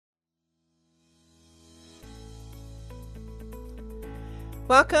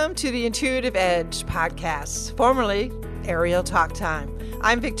Welcome to the Intuitive Edge podcast, formerly Aerial Talk Time.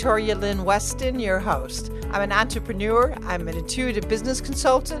 I'm Victoria Lynn Weston, your host. I'm an entrepreneur. I'm an intuitive business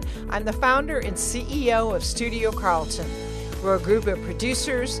consultant. I'm the founder and CEO of Studio Carlton. We're a group of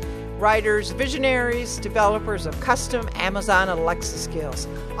producers, writers, visionaries, developers of custom Amazon Alexa skills.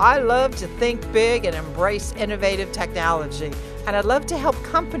 I love to think big and embrace innovative technology. And I love to help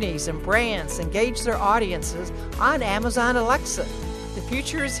companies and brands engage their audiences on Amazon Alexa. The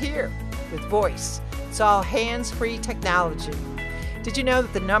future is here with voice. It's all hands-free technology. Did you know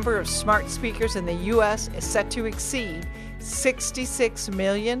that the number of smart speakers in the U.S. is set to exceed 66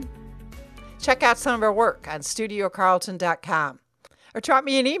 million? Check out some of our work on studiocarlton.com. Or drop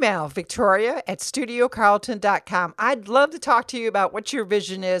me an email, victoria@studiocarlton.com. I'd love to talk to you about what your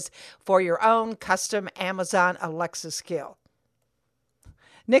vision is for your own custom Amazon Alexa skill.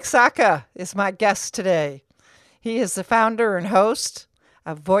 Nick Saka is my guest today. He is the founder and host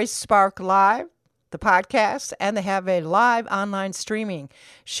of Voice Spark Live, the podcast, and they have a live online streaming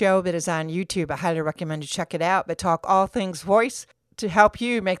show that is on YouTube. I highly recommend you check it out. They talk all things voice to help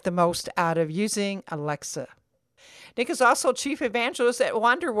you make the most out of using Alexa. Nick is also chief evangelist at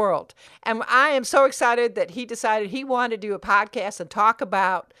Wonder World, and I am so excited that he decided he wanted to do a podcast and talk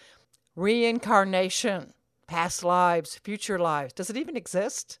about reincarnation, past lives, future lives. Does it even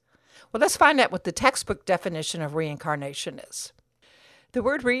exist? Well, let's find out what the textbook definition of reincarnation is. The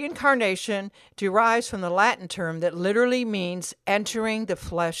word reincarnation derives from the Latin term that literally means entering the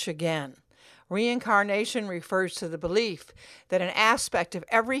flesh again. Reincarnation refers to the belief that an aspect of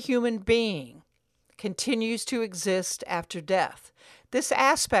every human being continues to exist after death. This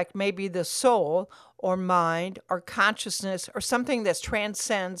aspect may be the soul or mind or consciousness or something that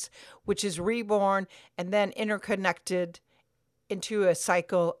transcends, which is reborn and then interconnected into a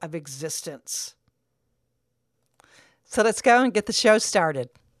cycle of existence. So let's go and get the show started.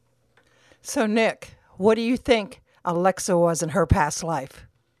 So Nick, what do you think Alexa was in her past life?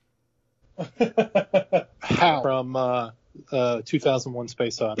 How? From 2001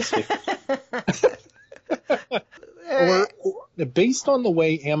 Space Odyssey. or based on the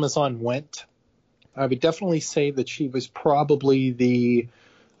way Amazon went, I would definitely say that she was probably the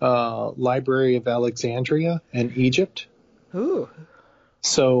Library of Alexandria in Egypt. Ooh.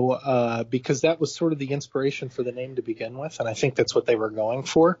 So, because that was sort of the inspiration for the name to begin with, and I think that's what they were going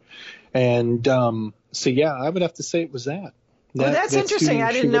for. And so, yeah, I would have to say it was that. Well, that's interesting.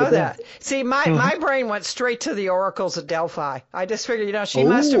 I didn't know that. See, my brain went straight to the oracles at Delphi. I just figured, she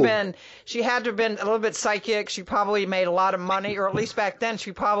had to have been a little bit psychic. She probably made a lot of money, or at least back then,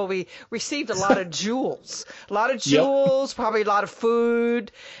 she probably received a lot of jewels. Yep. Probably a lot of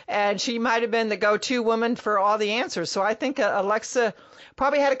food, and she might have been the go-to woman for all the answers. So I think Alexa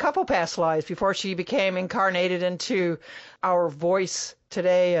probably had a couple past lives before she became incarnated into our voice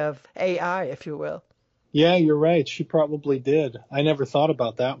today of AI, if you will. Yeah, you're right. She probably did. I never thought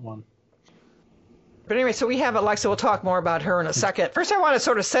about that one. But anyway, so we have Alexa. We'll talk more about her in a second. First, I want to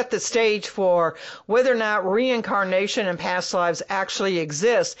sort of set the stage for whether or not reincarnation and past lives actually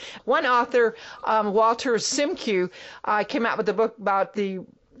exist. One author, Walter Simcoe, came out with a book about the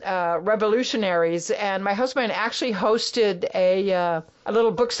revolutionaries, and my husband actually hosted a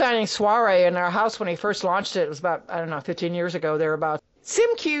little book signing soiree in our house when he first launched it. It was about, 15 years ago, thereabouts.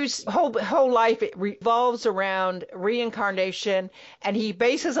 Simcoe's whole life revolves around reincarnation, and he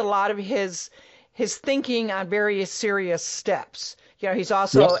bases a lot of his thinking on various serious steps. He's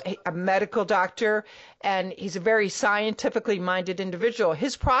also a medical doctor, and he's a very scientifically minded individual.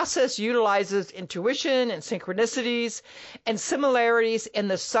 His process utilizes intuition and synchronicities and similarities in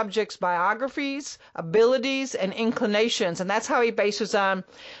the subject's biographies, abilities, and inclinations. And that's how he bases on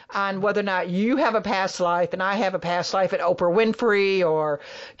whether or not you have a past life and I have a past life at Oprah Winfrey or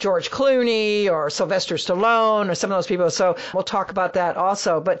George Clooney or Sylvester Stallone or some of those people. So we'll talk about that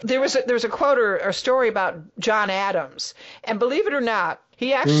also. But there's a quote or a story about John Adams. And believe it or not,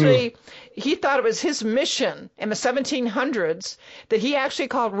 he actually, he thought it was his mission in the 1700s that he actually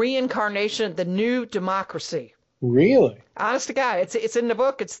called reincarnation the new democracy. Really? Honest to God, it's in the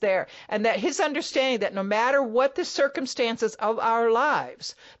book, it's there. And that his understanding that no matter what the circumstances of our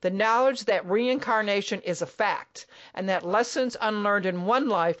lives, the knowledge that reincarnation is a fact and that lessons unlearned in one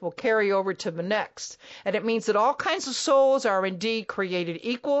life will carry over to the next. And it means that all kinds of souls are indeed created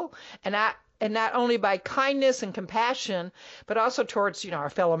equal and not only by kindness and compassion, but also towards, our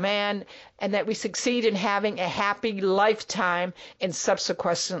fellow man, and that we succeed in having a happy lifetime in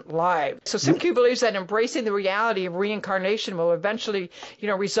subsequent lives. So Simcoe believes that embracing the reality of reincarnation will eventually,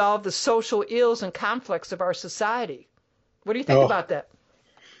 resolve the social ills and conflicts of our society. What do you think about that?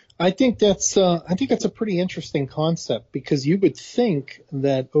 I think that's a pretty interesting concept because you would think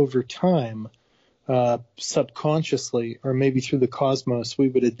that over time, subconsciously or maybe through the cosmos, we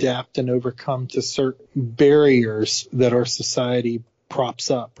would adapt and overcome to certain barriers that our society props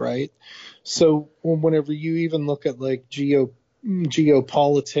up, right? So whenever you even look at like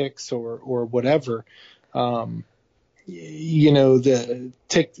geopolitics or whatever,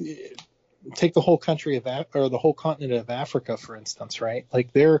 take the whole country or the whole continent of Africa, for instance, right?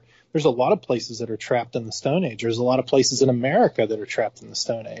 Like there's a lot of places that are trapped in the Stone Age. There's a lot of places in America that are trapped in the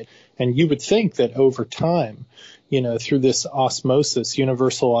Stone Age. And you would think that over time, through this osmosis,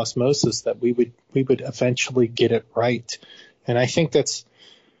 universal osmosis, that we would eventually get it right. And I think that's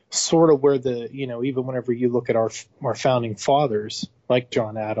sort of where even whenever you look at our founding fathers, like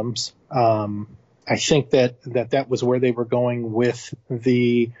John Adams, I think that was where they were going with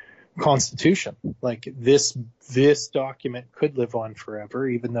the Constitution. Like this document could live on forever,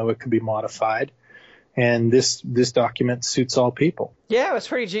 even though it could be modified. And this document suits all people. Yeah, it was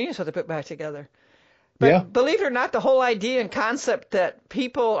pretty genius what they put back together. But yeah. Believe it or not, the whole idea and concept that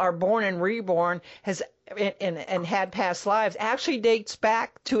people are born and reborn has and had past lives actually dates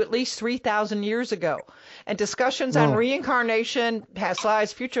back to at least 3,000 years ago. And discussions on reincarnation, past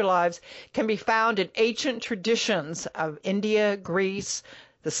lives, future lives can be found in ancient traditions of India, Greece,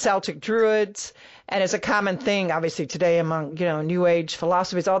 the Celtic Druids, and is a common thing, obviously, today among, New Age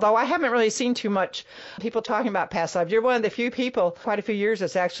philosophies, although I haven't really seen too much people talking about past lives. You're one of the few people, quite a few years,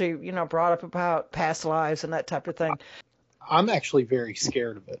 that's actually, brought up about past lives and that type of thing. I'm actually very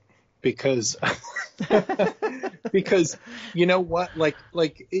scared of it because, you know what,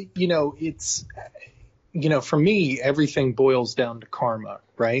 it's, for me, everything boils down to karma,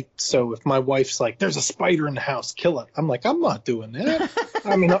 right? So if my wife's like, there's a spider in the house, kill it. I'm like, I'm not doing that.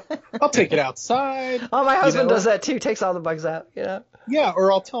 I mean, I'll take it outside. Oh, my husband does that too. Takes all the bugs out, Yeah,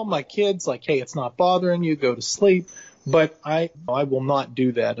 or I'll tell my kids, like, hey, it's not bothering you, go to sleep. But I will not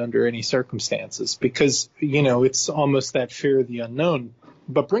do that under any circumstances because, it's almost that fear of the unknown.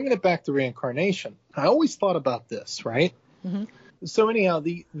 But bringing it back to reincarnation, I always thought about this, right? Mm-hmm. So anyhow,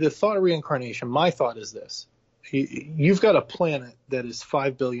 the thought of reincarnation, my thought is this. You've got a planet that is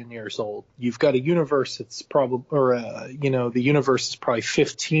 5 billion years old. You've got a universe that's probably, the universe is probably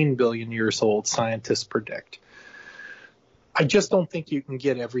 15 billion years old, scientists predict. I just don't think you can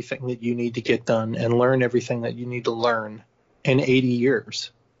get everything that you need to get done and learn everything that you need to learn in 80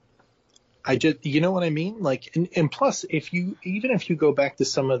 years. You know what I mean? Like, and plus, even if you go back to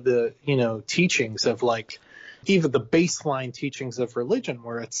some of the, teachings of like, even the baseline teachings of religion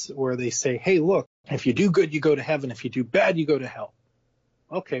where they say, hey, look, if you do good, you go to heaven. If you do bad, you go to hell.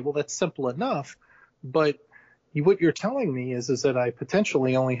 Okay, well, that's simple enough. But what you're telling me is that I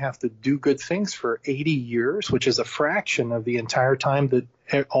potentially only have to do good things for 80 years, which is a fraction of the entire time that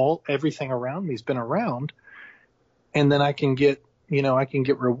everything around me has been around. And then I can get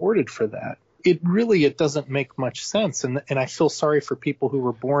rewarded for that. It doesn't make much sense. And I feel sorry for people who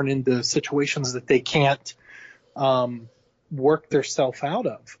were born into situations that they can't work theirself out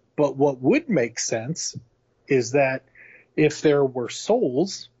of. But what would make sense is that if there were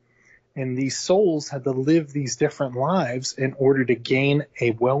souls and these souls had to live these different lives in order to gain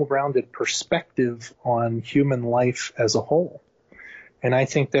a well-rounded perspective on human life as a whole. And I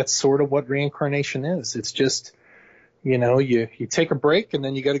think that's sort of what reincarnation is. It's just, you take a break and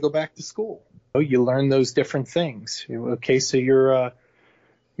then you got to go back to school. You learn those different things. Okay, so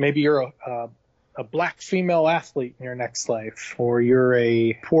maybe you're a black female athlete in your next life, or you're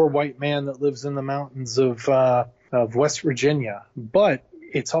a poor white man that lives in the mountains of West Virginia. But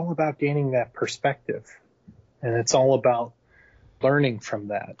it's all about gaining that perspective, and it's all about learning from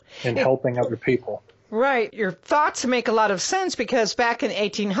that and helping other people. Right. Your thoughts make a lot of sense because back in the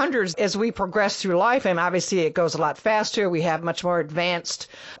 1800s, as we progress through life, and obviously it goes a lot faster, we have much more advanced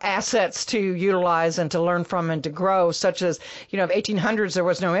assets to utilize and to learn from and to grow, such as, in the 1800s, there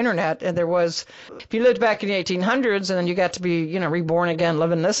was no internet. And if you lived back in the 1800s and then you got to be, reborn again,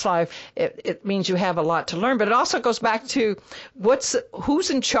 living this life, it means you have a lot to learn. But it also goes back to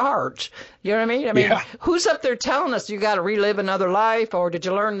who's in charge? You know what I mean? Who's up there telling us you got to relive another life, or did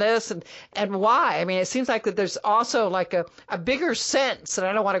you learn this and why? I mean, it seems like that there's also like a bigger sense, and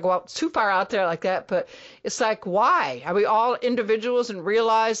I don't want to go out too far out there like that, but it's like, why? Are we all individuals and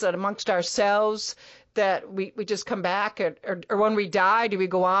realize that amongst ourselves that we just come back, or when we die, do we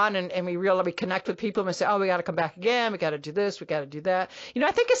go on and we connect with people and we say, oh, we got to come back again, we got to do this, we got to do that.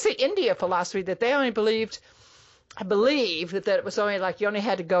 I think it's the India philosophy that they only believed, I believe that it was only like you only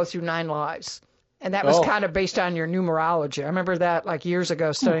had to go through 9 lives. And that was Oh, kind of based on your numerology. I remember that like years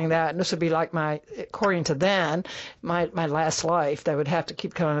ago studying that. And this would be like according to then, my last life that would have to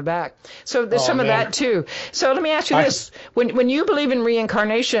keep coming back. So there's oh some of man. that too. So let me ask you this. When you believe in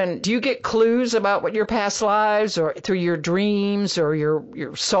reincarnation, do you get clues about what your past lives or through your dreams or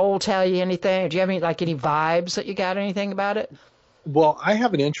your soul tell you anything? Do you have any vibes that you got anything about it? Well, I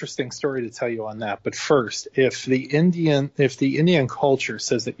have an interesting story to tell you on that. But first, if the Indian culture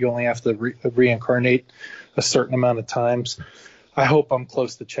says that you only have to reincarnate a certain amount of times, I hope I'm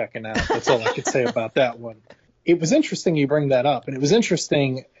close to checking out. That's all I could say about that one. It was interesting you bring that up, and it was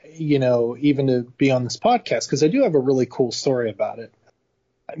interesting, even to be on this podcast, because I do have a really cool story about it.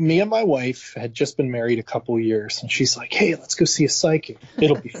 Me and my wife had just been married a couple of years, and she's like, "Hey, let's go see a psychic.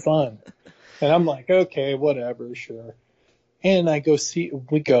 It'll be fun." And I'm like, "Okay, whatever, sure." And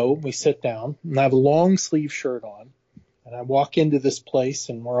we sit down, and I have a long sleeve shirt on, and I walk into this place,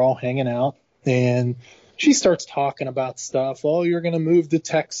 and we're all hanging out, and she starts talking about stuff. "Oh, you're going to move to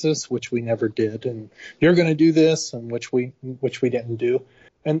Texas," which we never did, and "you're going to do this," and which we didn't do.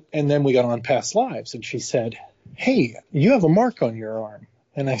 And then we got on past lives, and she said, "Hey, you have a mark on your arm."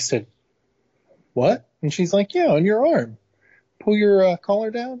 And I said, "What?" And she's like, "Yeah, on your arm. Pull your collar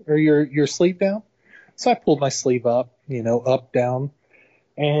down, or your sleeve down." So I pulled my sleeve up, up, down.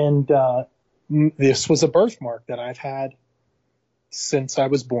 And this was a birthmark that I've had since I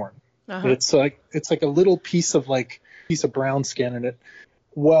was born. Uh-huh. It's like a little piece of brown skin in it.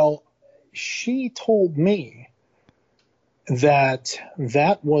 Well, she told me that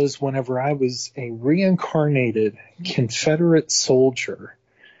was whenever I was a reincarnated Confederate soldier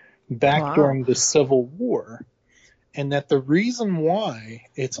back during the Civil War, and that the reason why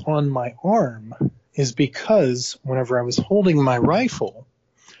it's on my arm is because whenever I was holding my rifle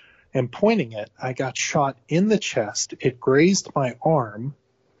and pointing it, I got shot in the chest. It grazed my arm,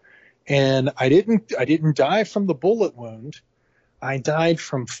 and I didn't die from the bullet wound. I died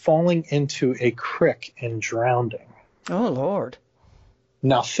from falling into a creek and drowning. Oh, Lord.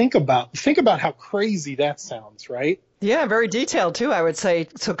 Now think about how crazy that sounds, right? Yeah, very detailed too, I would say.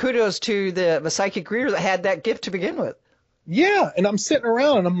 So kudos to the psychic reader that had that gift to begin with. Yeah, and I'm sitting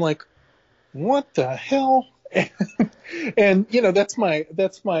around and I'm like, what the hell? And that's my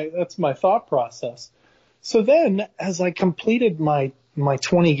thought process. So then, as I completed my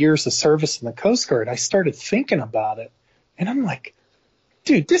 20 years of service in the Coast Guard, I started thinking about it, and I'm like,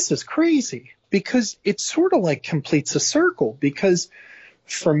 dude, this is crazy, because it sort of like completes a circle. Because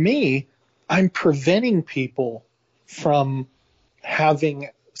for me, I'm preventing people from having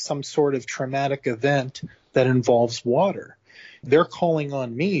some sort of traumatic event that involves water. They're calling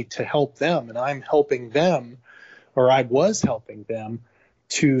on me to help them, and I'm helping them, or I was helping them,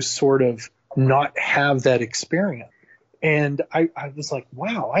 to sort of not have that experience. And I was like,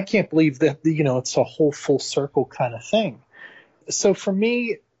 wow, I can't believe that, it's a whole full circle kind of thing. So for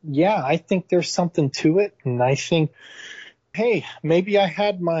me, yeah, I think there's something to it. And I think, hey, maybe I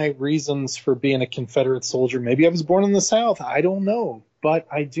had my reasons for being a Confederate soldier. Maybe I was born in the South. I don't know. But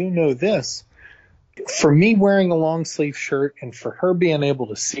I do know this. For me wearing a long sleeve shirt and for her being able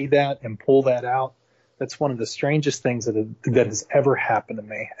to see that and pull that out, that's one of the strangest things that has ever happened to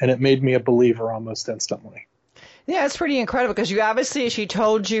me. And it made me a believer almost instantly. Yeah, it's pretty incredible, because she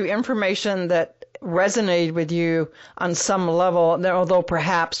told you information that resonated with you on some level, although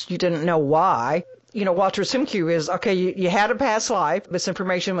perhaps you didn't know why. Walter Simcoe is, okay, you had a past life. This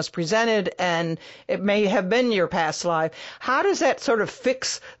information was presented, and it may have been your past life. How does that sort of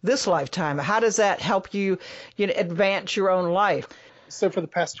fix this lifetime? How does that help you, advance your own life? So for the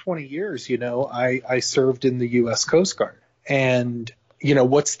past 20 years, I served in the U.S. Coast Guard. And,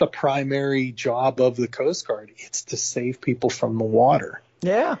 what's the primary job of the Coast Guard? It's to save people from the water.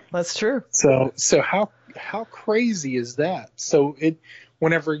 Yeah, that's true. So how crazy is that? So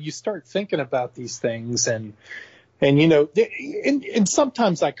whenever you start thinking about these things, and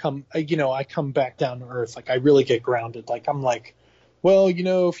sometimes I come back down to earth, like I really get grounded. Like I'm like, well,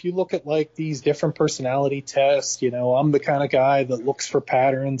 if you look at like these different personality tests, I'm the kind of guy that looks for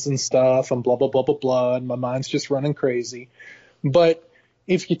patterns and stuff, and blah blah blah blah blah, and my mind's just running crazy. But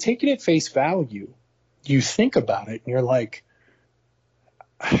if you take it at face value, you think about it, and you're like,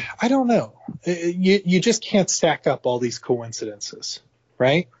 I don't know. You just can't stack up all these coincidences,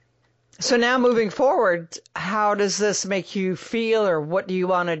 right? So now moving forward, how does this make you feel, or what do you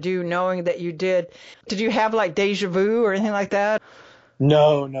want to do knowing that you did? Did you have like deja vu or anything like that?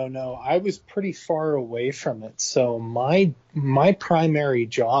 No. I was pretty far away from it. So my primary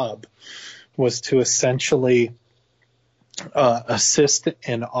job was to essentially assist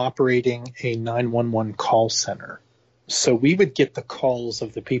in operating a 911 call center. So we would get the calls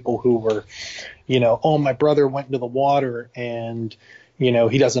of the people who were, oh, my brother went into the water and,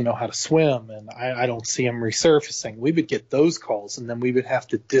 he doesn't know how to swim and I don't see him resurfacing. We would get those calls, and then we would have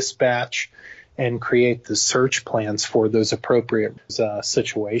to dispatch and create the search plans for those appropriate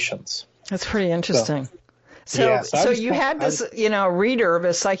situations. That's pretty interesting. So You had this, reader of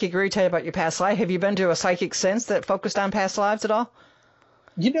a psychic read tell you about your past life. Have you been to a psychic since that focused on past lives at all?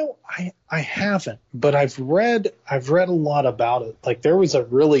 I haven't, but I've read a lot about it. Like, there was a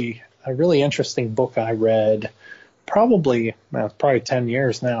really interesting book I read probably 10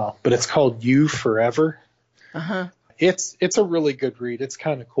 years now, but it's called You Forever. Uh-huh. It's a really good read. It's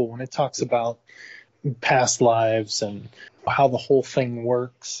kind of cool, and it talks about past lives and how the whole thing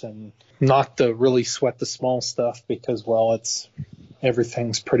works, and not to really sweat the small stuff because, well,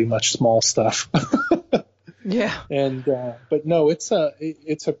 everything's pretty much small stuff. Yeah. And but no, it's a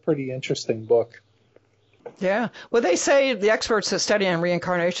pretty interesting book. Yeah. Well, they say, the experts that study on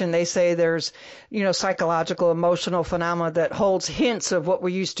reincarnation, they say there's, psychological, emotional phenomena that holds hints of what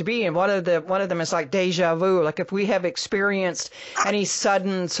we used to be. And one of them is like deja vu. Like, if we have experienced any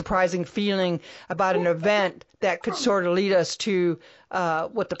sudden, surprising feeling about an event that could sort of lead us to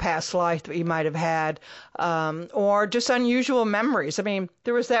what the past life that we might have had, or just unusual memories. I mean,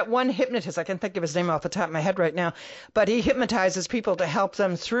 there was that one hypnotist, I can't think of his name off the top of my head right now, but he hypnotizes people to help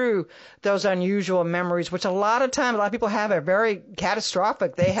them through those unusual memories, which a lot of people have are very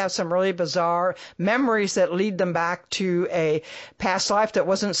catastrophic. They have some really bizarre memories that lead them back to a past life that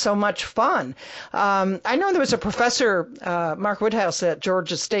wasn't so much fun. I know there was a professor, Mark Woodhouse, at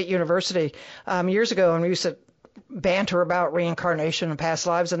Georgia State University years ago, and we used to banter about reincarnation and past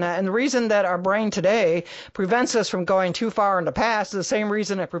lives and that. And the reason that our brain today prevents us from going too far in the past is the same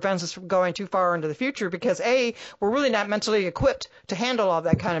reason it prevents us from going too far into the future, because we're really not mentally equipped to handle all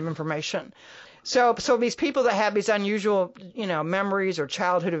that kind of information. So these people that have these unusual, memories or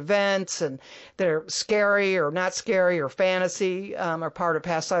childhood events, and they're scary or not scary or fantasy, are part of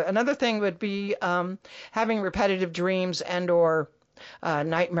past life. Another thing would be having repetitive dreams and or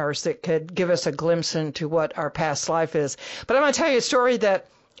nightmares that could give us a glimpse into what our past life is. But I'm going to tell you a story that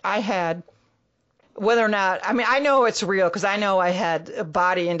I had. Whether or not, I know it's real because I know I had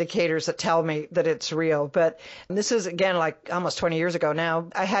body indicators that tell me that it's real. But this is, again, like almost 20 years ago now.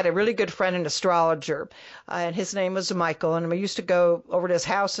 I had a really good friend, an astrologer, and his name was Michael. And we used to go over to his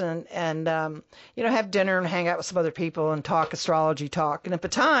house and have dinner and hang out with some other people and talk astrology talk. And at the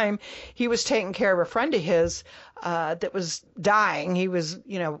time, he was taking care of a friend of his that was dying. He was,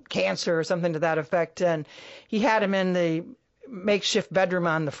 cancer or something to that effect. And he had him in the makeshift bedroom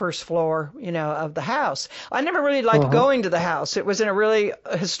on the first floor, of the house. I never really liked going to the house. It was in a really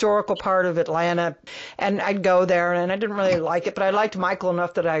historical part of Atlanta, and I'd go there, and I didn't really like it, but I liked Michael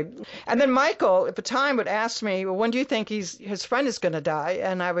enough that and then Michael at the time would ask me, well, when do you think his friend is going to die?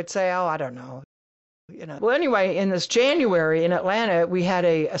 And I would say, oh, I don't know. Well, anyway, in this January in Atlanta, we had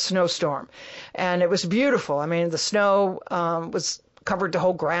a snowstorm, and it was beautiful. I mean, the snow was covered the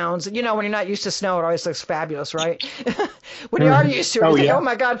whole grounds. When you're not used to snow, it always looks fabulous, right? When you are used to it, you think, oh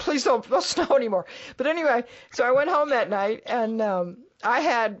my God, please don't snow anymore. But anyway, so I went home that night, and I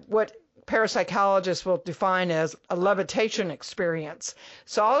had what parapsychologists will define as a levitation experience.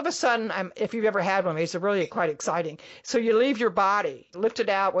 So all of a sudden, if you've ever had one, it's really quite exciting. So you leave your body, lift it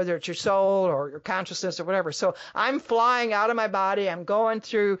out, whether it's your soul or your consciousness or whatever. So I'm flying out of my body. I'm going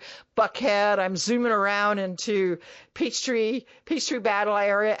through Buckhead. I'm zooming around into Peachtree Battle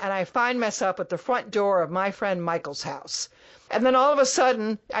area, and I find myself at the front door of my friend Michael's house. And then all of a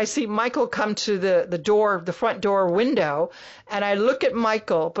sudden, I see Michael come to the front door window, and I look at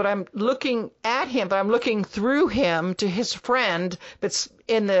Michael, but I'm looking at him, but I'm looking through him to his friend that's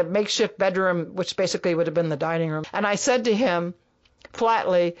in the makeshift bedroom, which basically would have been the dining room. And I said to him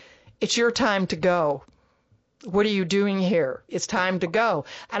flatly, "It's your time to go. What are you doing here? It's time to go."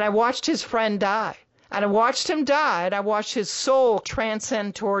 And I watched his friend die. And I watched him die, and I watched his soul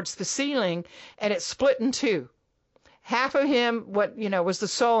transcend towards the ceiling, and it split in two. Half of him, was the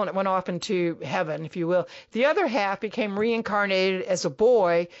soul, and it went off into heaven, if you will. The other half became reincarnated as a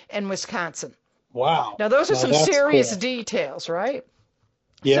boy in Wisconsin. Wow. Now, those are some serious details, right?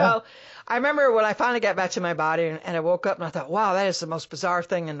 Yeah. So I remember when I finally got back to my body, and I woke up, and I thought, wow, that is the most bizarre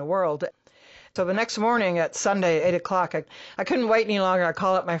thing in the world. So the next morning at Sunday, 8 o'clock, I couldn't wait any longer. I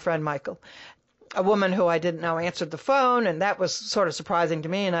called up my friend Michael. A woman who I didn't know answered the phone, and that was sort of surprising to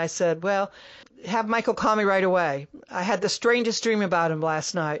me. And I said, well, have Michael call me right away. I had the strangest dream about him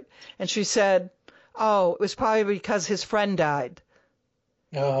last night. And she said, oh, it was probably because his friend died.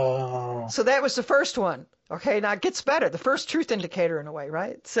 Oh. So that was the first one. Okay, now it gets better. The first truth indicator in a way,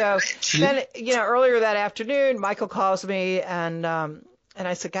 right? So then, earlier that afternoon, Michael calls me, and And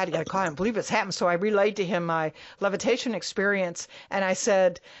I said, God, you got to call him. I believe it's happened. So I relayed to him my levitation experience. And I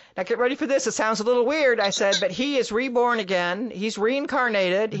said, now get ready for this. It sounds a little weird. I said, but he is reborn again. He's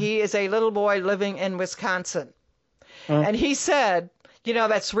reincarnated. He is a little boy living in Wisconsin. And he said,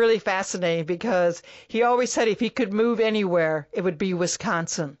 that's really fascinating because he always said if he could move anywhere, it would be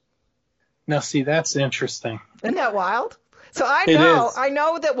Wisconsin. Now, see, that's interesting. Isn't that wild? So It is. I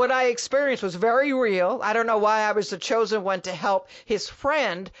know that what I experienced was very real. I don't know why I was the chosen one to help his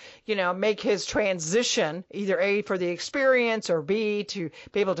friend, make his transition, either A, for the experience, or B, to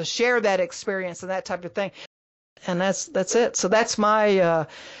be able to share that experience and that type of thing. And that's it. So that's my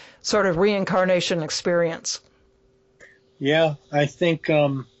sort of reincarnation experience. Yeah, I think,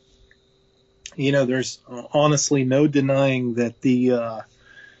 there's honestly no denying that the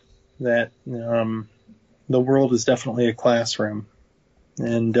world is definitely a classroom,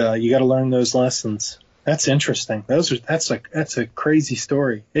 and you got to learn those lessons. That's interesting. That's a crazy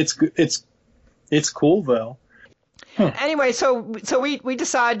story. It's cool though. Anyway, so we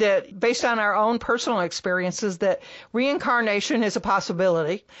decided that based on our own personal experiences that reincarnation is a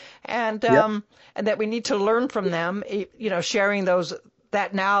possibility, and and that we need to learn from them. Sharing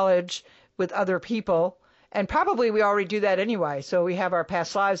that knowledge with other people. And probably we already do that anyway. So we have our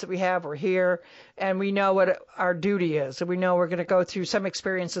past lives that we're here, and we know what our duty is. And we know we're going to go through some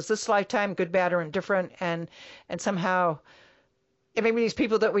experiences this lifetime, good, bad, or indifferent, and somehow maybe these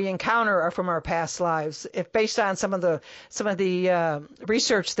people that we encounter are from our past lives. If based on some of the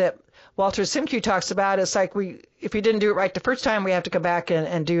research that Walter Simke talks about, it's like if we didn't do it right the first time, we have to come back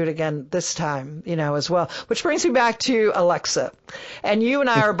and do it again this time, as well. Which brings me back to Alexa. And you and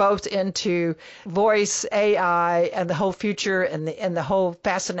I are both into voice, AI, and the whole future and the whole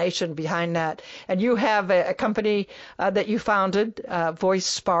fascination behind that. And you have a company that you founded, Voice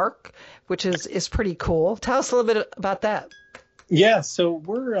Spark, which is pretty cool. Tell us a little bit about that. Yeah, so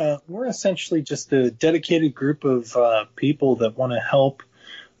we're essentially just a dedicated group of people that want to help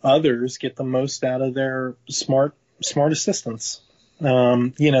others get the most out of their smart assistants.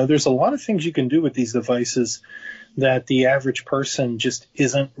 There's a lot of things you can do with these devices that the average person just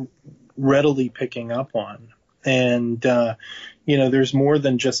isn't readily picking up on. And, there's more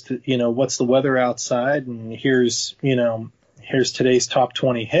than just, what's the weather outside and here's today's top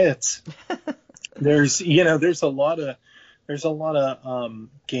 20 hits. There's a lot of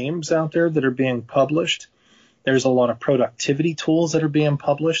games out there that are being published. There's a lot of productivity tools that are being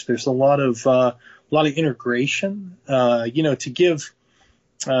published. There's a lot of integration. To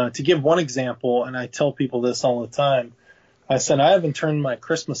give one example, and I tell people this all the time. I said I haven't turned my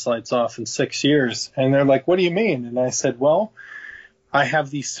Christmas lights off in 6 years, and they're like, "What do you mean?" And I said, "Well, I have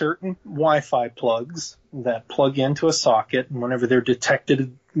these certain Wi-Fi plugs that plug into a socket, and whenever they're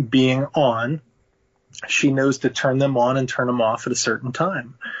detected being on, she knows to turn them on and turn them off at a certain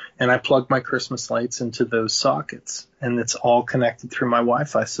time. And I plug my Christmas lights into those sockets, and it's all connected through my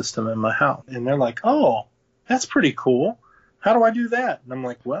Wi-Fi system in my house." And they're like, "Oh, that's pretty cool. How do I do that?" And I'm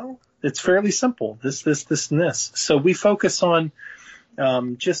like, "Well, it's fairly simple. This, and this." So we focus on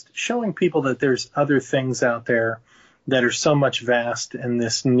just showing people that there's other things out there that are so much vast in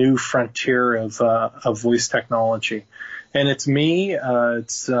this new frontier of voice technology. And it's me,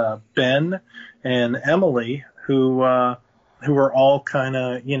 it's Ben, and Emily, who are all kind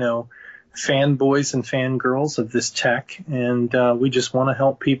of, fanboys and fangirls of this tech, and we just want to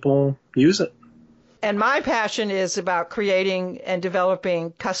help people use it. And my passion is about creating and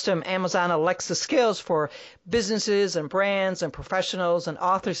developing custom Amazon Alexa skills for businesses and brands and professionals and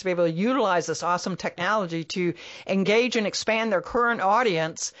authors to be able to utilize this awesome technology to engage and expand their current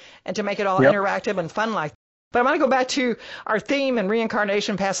audience and to make it all interactive and fun like that. But I want to go back to our theme in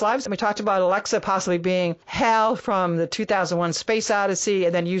reincarnation, past lives. And we talked about Alexa possibly being Hal from the 2001 Space Odyssey.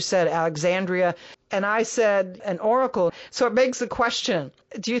 And then you said Alexandria. And I said an oracle. So it begs the question,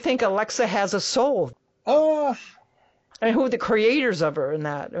 do you think Alexa has a soul? I mean, who are the creators of her in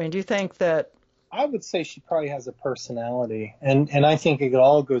that? I mean, do you think that? I would say she probably has a personality. And I think it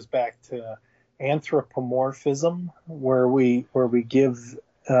all goes back to anthropomorphism, where we give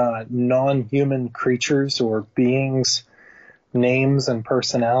non-human creatures or beings names and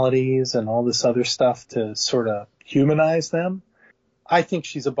personalities and all this other stuff to sort of humanize them. I think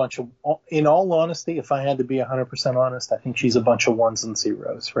she's a bunch of, in all honesty, if I had to be 100% honest, I think she's a bunch of ones and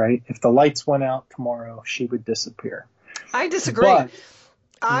zeros, right? If the lights went out tomorrow, she would disappear. I disagree. But,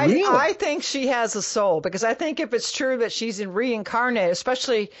 really? I think she has a soul, because I think if it's true that she's reincarnated,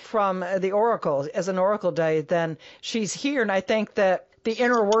 especially from the oracle, as an oracle day, then she's here. And I think that the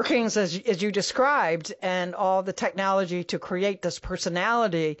inner workings, as you described, and all the technology to create this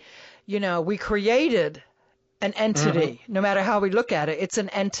personality, we created an entity. No matter how we look at it, it's an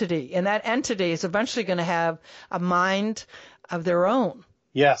entity. And that entity is eventually going to have a mind of their own.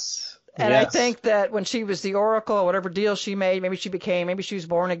 Yes. And I think that when she was the oracle, or whatever deal she made, maybe she was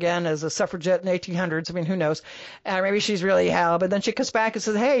born again as a suffragette in the 1800s. I mean, who knows? Maybe she's really hell. But then she comes back and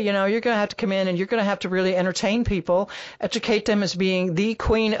says, hey, you're going to have to come in and you're going to have to really entertain people, educate them as being the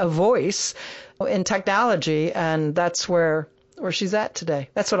queen of voice in technology. And that's where she's at today.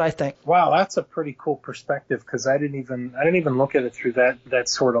 That's what I think. Wow, that's a pretty cool perspective, because I didn't even look at it through that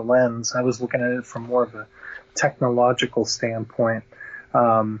sort of lens. I was looking at it from more of a technological standpoint.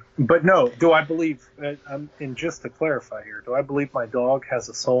 But no, do I believe, and just to clarify here, do I believe my dog has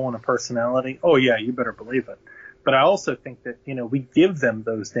a soul and a personality? Oh yeah, you better believe it. But I also think that, we give them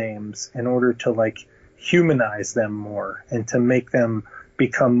those names in order to like humanize them more and to make them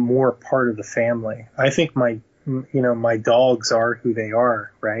become more part of the family. I think my dogs are who they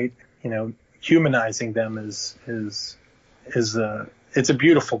are, right? Humanizing them is it's a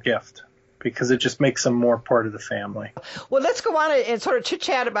beautiful gift, because it just makes them more part of the family. Well, let's go on and sort of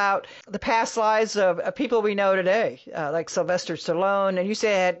chit-chat about the past lives of people we know today, like Sylvester Stallone. And you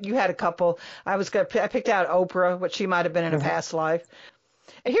said you had a couple. I picked out Oprah, what she might have been in a past life.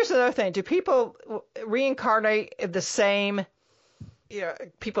 And here's another thing. Do people reincarnate the same,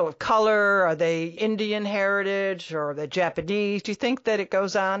 people of color? Are they Indian heritage, or are they Japanese? Do you think that it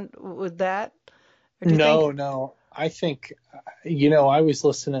goes on with that? No. I think, I was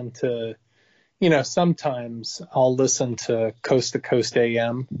listening to, sometimes I'll listen to Coast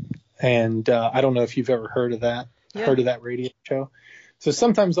AM, and I don't know if you've ever heard of that, heard of that radio show. So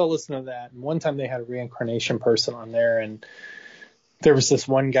sometimes I'll listen to that. And one time they had a reincarnation person on there, and there was this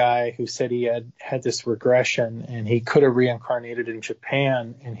one guy who said he had this regression, and he could have reincarnated in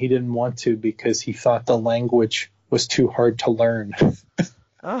Japan, and he didn't want to because he thought the language was too hard to learn.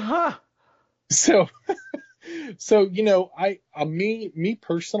 Uh-huh. So, me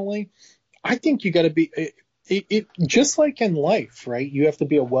personally, I think you got to be it just like in life, right? You have to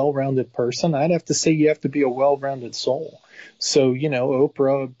be a well-rounded person. I'd have to say you have to be a well-rounded soul. So,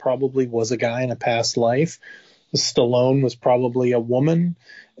 Oprah probably was a guy in a past life. Stallone was probably a woman.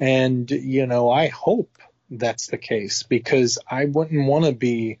 And, I hope that's the case, because I wouldn't want to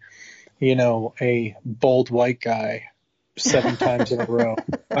be, a bald white guy 7 times in a row.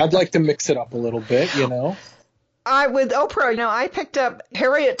 I'd like to mix it up a little bit, With Oprah, I picked up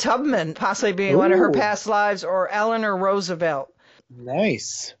Harriet Tubman possibly being one of her past lives, or Eleanor Roosevelt.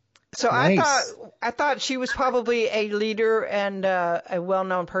 Nice. So nice. I thought she was probably a leader and a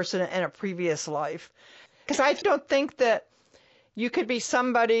well-known person in a previous life. Because I don't think that you could be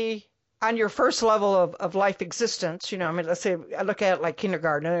somebody on your first level of life existence. Let's say I look at it like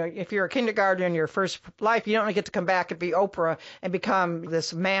kindergarten. If you're a kindergartner in your first life, you don't get to come back and be Oprah and become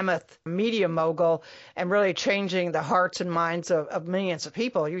this mammoth media mogul and really changing the hearts and minds of millions of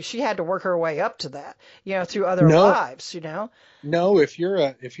people. She had to work her way up to that, through other lives, No, if you're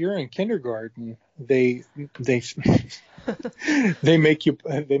in kindergarten, they they make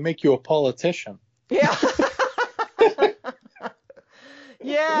you a politician. Yeah.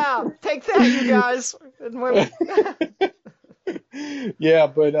 Yeah, take that, you guys and women. Yeah,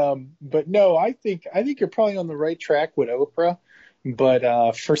 but no, I think you're probably on the right track with Oprah.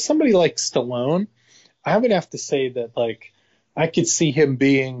 But for somebody like Stallone, I would have to say that like I could see him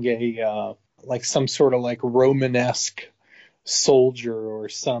being a like some sort of like Romanesque soldier or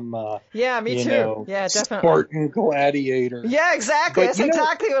some me too. Yeah, definitely. Spartan gladiator. Yeah, exactly. That's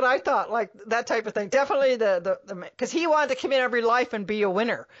exactly what I thought. Like that type of thing. Definitely the because he wanted to come in every life and be a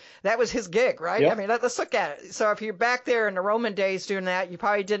winner. That was his gig, right? Yep. I mean, let's look at it. So if you're back there in the Roman days doing that, you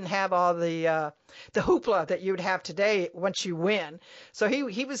probably didn't have all the hoopla that you would have today once you win. So he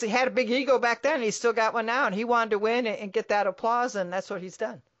had a big ego back then. And he's still got one now, and he wanted to win and get that applause, and that's what he's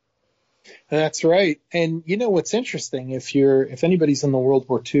done. That's right. And what's interesting, if anybody's in the World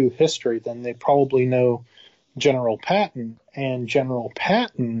War II history, then they probably know General Patton. And General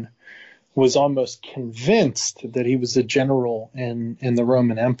Patton was almost convinced that he was a general in the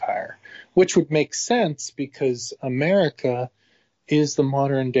Roman Empire, which would make sense because America is the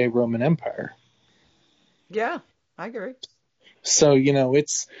modern day Roman Empire. Yeah, I agree. So,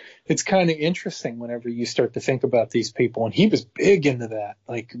 it's kind of interesting whenever you start to think about these people. And he was big into that,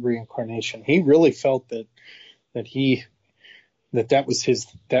 like reincarnation. He really felt that was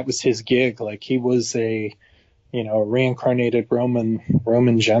his gig. Like he was a reincarnated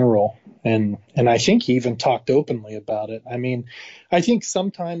Roman general. And I think he even talked openly about it. I mean, I think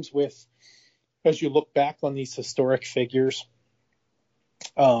sometimes as you look back on these historic figures,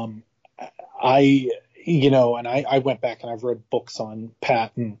 I went back and I've read books on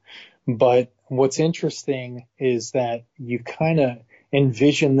Patton, but what's interesting is that you kind of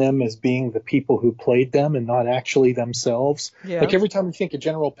envision them as being the people who played them and not actually themselves. Yeah. Like every time I think of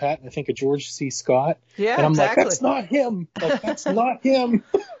General Patton, I think of George C. Scott. Yeah, and I'm exactly. like, that's not him. Like, that's not him.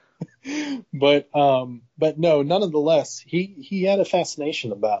 But no, nonetheless, he had a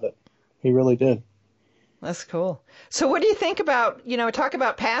fascination about it. He really did. That's cool. So what do you think about, talk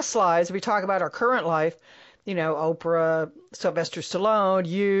about past lives, we talk about our current life, Oprah, Sylvester Stallone,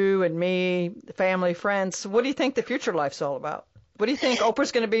 you and me, family, friends. What do you think the future life's all about? What do you think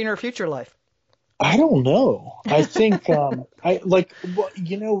Oprah's going to be in her future life? I don't know. I think again,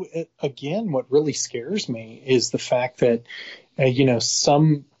 what really scares me is the fact that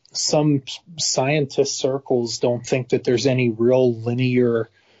some scientist circles don't think that there's any real linear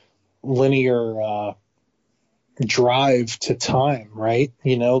drive to time, right?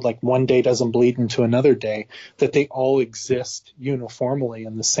 Like one day doesn't bleed into another day, that they all exist uniformly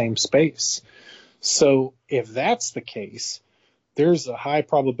in the same space. So if that's the case, there's a high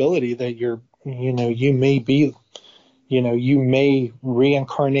probability that you may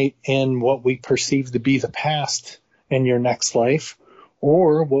reincarnate in what we perceive to be the past in your next life,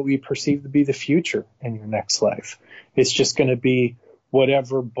 or what we perceive to be the future in your next life. It's just going to be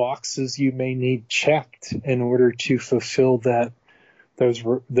whatever boxes you may need checked in order to fulfill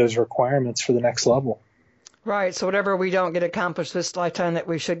those requirements for the next level. Right. So whatever we don't get accomplished this lifetime that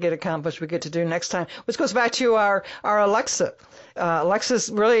we should get accomplished, we get to do next time. Which goes back to our Alexa.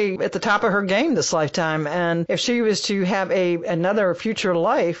 Alexa's really at the top of her game this lifetime, and if she was to have another future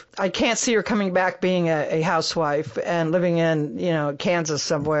life, I can't see her coming back being a housewife and living in Kansas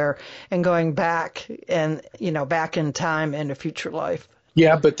somewhere and going back and back in time in a future life.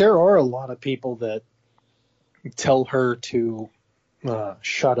 Yeah, but there are a lot of people that tell her to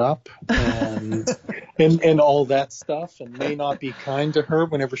shut up and and all that stuff, and may not be kind to her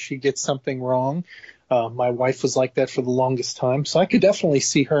whenever she gets something wrong. My wife was like that for the longest time, so I could definitely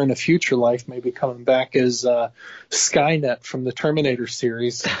see her in a future life maybe coming back as Skynet from the Terminator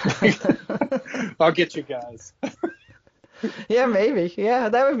series. I'll get you guys. Yeah, maybe. Yeah,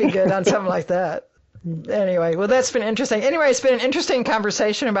 that would be good on something like that. Anyway, well, that's been interesting. Anyway, it's been an interesting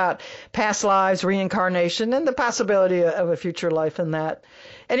conversation about past lives, reincarnation, and the possibility of a future life in that.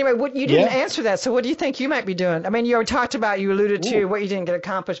 Anyway, you didn't answer that, so what do you think you might be doing? I mean, you alluded to what you didn't get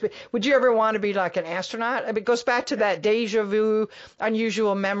accomplished, but would you ever want to be like an astronaut? I mean, it goes back to that deja vu,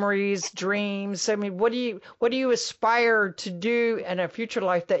 unusual memories, dreams. I mean, what do you aspire to do in a future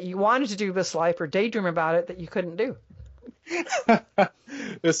life that you wanted to do this life or daydream about it that you couldn't do?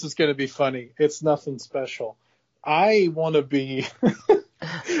 This is going to be funny. It's nothing special. I want to be.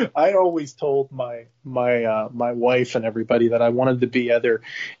 I always told my wife and everybody that I wanted to be either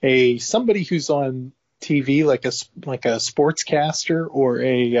somebody who's on TV like a sportscaster, or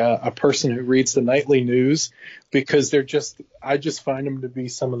a person who reads the nightly news, because I just find them to be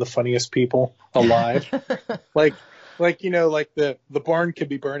some of the funniest people alive. Like the barn could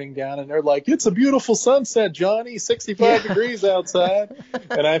be burning down and they're like, it's a beautiful sunset, Johnny, 65 degrees outside.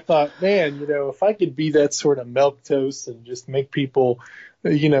 And I thought, man, if I could be that sort of milquetoast and just make people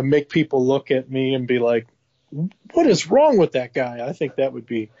look at me and be like, what is wrong with that guy? I think that would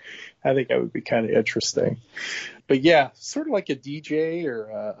be kind of interesting. But yeah, sort of like a DJ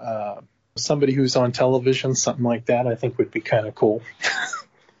or somebody who's on television, something like that, I think would be kind of cool.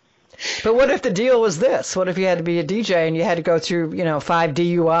 But what if the deal was this? What if you had to be a DJ and you had to go through, 5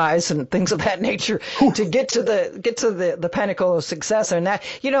 DUIs and things of that nature to get to the pinnacle of success? And that,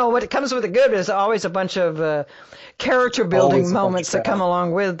 what comes with the good is always a bunch of character building moments that come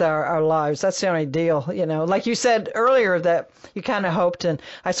along with our lives. That's the only deal, Like you said earlier, that you kind of hoped, and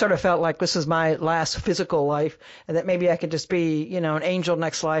I sort of felt like this is my last physical life, and that maybe I could just be, an angel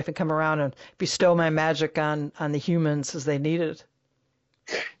next life and come around and bestow my magic on the humans as they need it.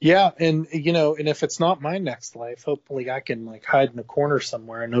 Yeah, and and if it's not my next life, hopefully I can hide in a corner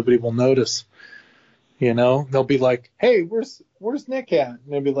somewhere and nobody will notice. They'll be like, "Hey, where's Nick at?" And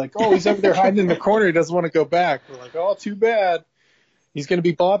they'll be like, "Oh, he's over there hiding in the corner. He doesn't want to go back." We're like, "Oh, too bad. He's going to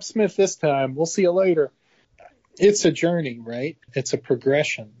be Bob Smith this time. We'll see you later." It's a journey, right? It's a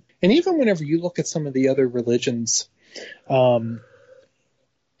progression. And even whenever you look at some of the other religions, you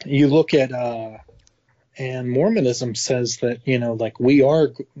look at and Mormonism says that, we are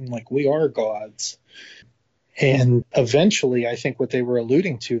gods. And eventually, I think what they were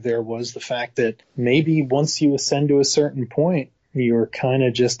alluding to there was the fact that maybe once you ascend to a certain point, you're kind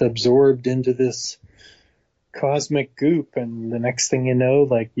of just absorbed into this cosmic goop. And the next thing you know,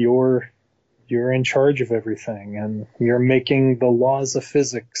 you're in charge of everything, and you're making the laws of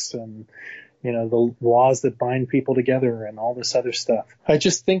physics and, the laws that bind people together and all this other stuff. I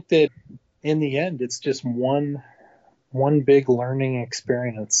just think that in the end, it's just one big learning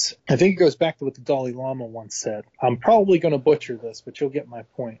experience. I think it goes back to what the Dalai Lama once said. I'm probably going to butcher this, but you'll get my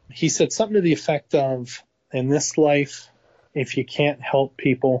point. He said something to the effect of, in this life, if you can't help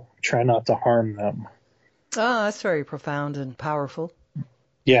people, try not to harm them. Oh, that's very profound and powerful.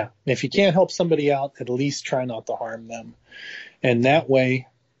 Yeah. If you can't help somebody out, at least try not to harm them. And that way,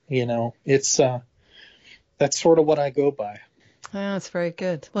 it's that's sort of what I go by. Oh, that's very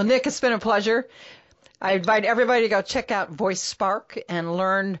good. Well, Nick, it's been a pleasure. I invite everybody to go check out Voice Spark and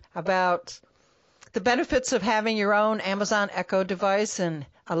learn about the benefits of having your own Amazon Echo device and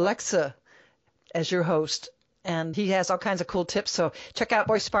Alexa as your host. And he has all kinds of cool tips. So check out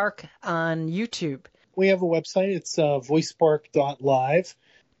Voice Spark on YouTube. We have a website. It's voicespark.live.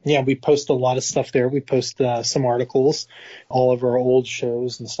 Yeah, we post a lot of stuff there. We post some articles, all of our old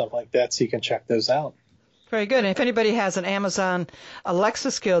shows and stuff like that, so you can check those out. Very good. And if anybody has an Amazon Alexa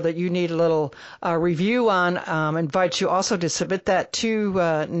skill that you need a little review on, invite you also to submit that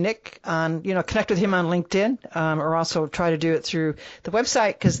to Nick on, connect with him on LinkedIn, or also try to do it through the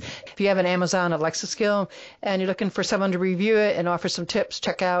website. Because if you have an Amazon Alexa skill and you're looking for someone to review it and offer some tips,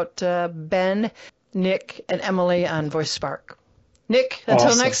 check out Ben, Nick, and Emily on Voice Spark. Nick, until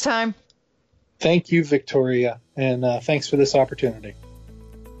Awesome. Next time. Thank you, Victoria, and thanks for this opportunity.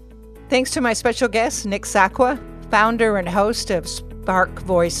 Thanks to my special guest, Nick Sakwa, founder and host of Spark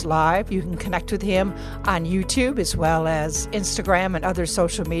Voice Live. You can connect with him on YouTube as well as Instagram and other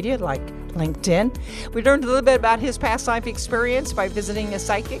social media like LinkedIn. We learned a little bit about his past life experience by visiting a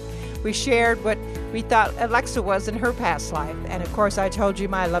psychic. We shared what we thought Alexa was in her past life. And of course, I told you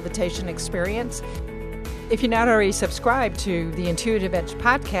my levitation experience. If you're not already subscribed to the Intuitive Edge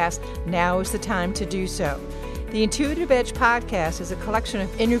podcast, now is the time to do so. The Intuitive Edge podcast is a collection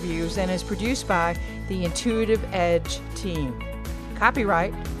of interviews and is produced by the Intuitive Edge team.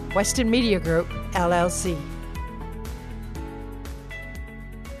 Copyright Weston Media Group, LLC.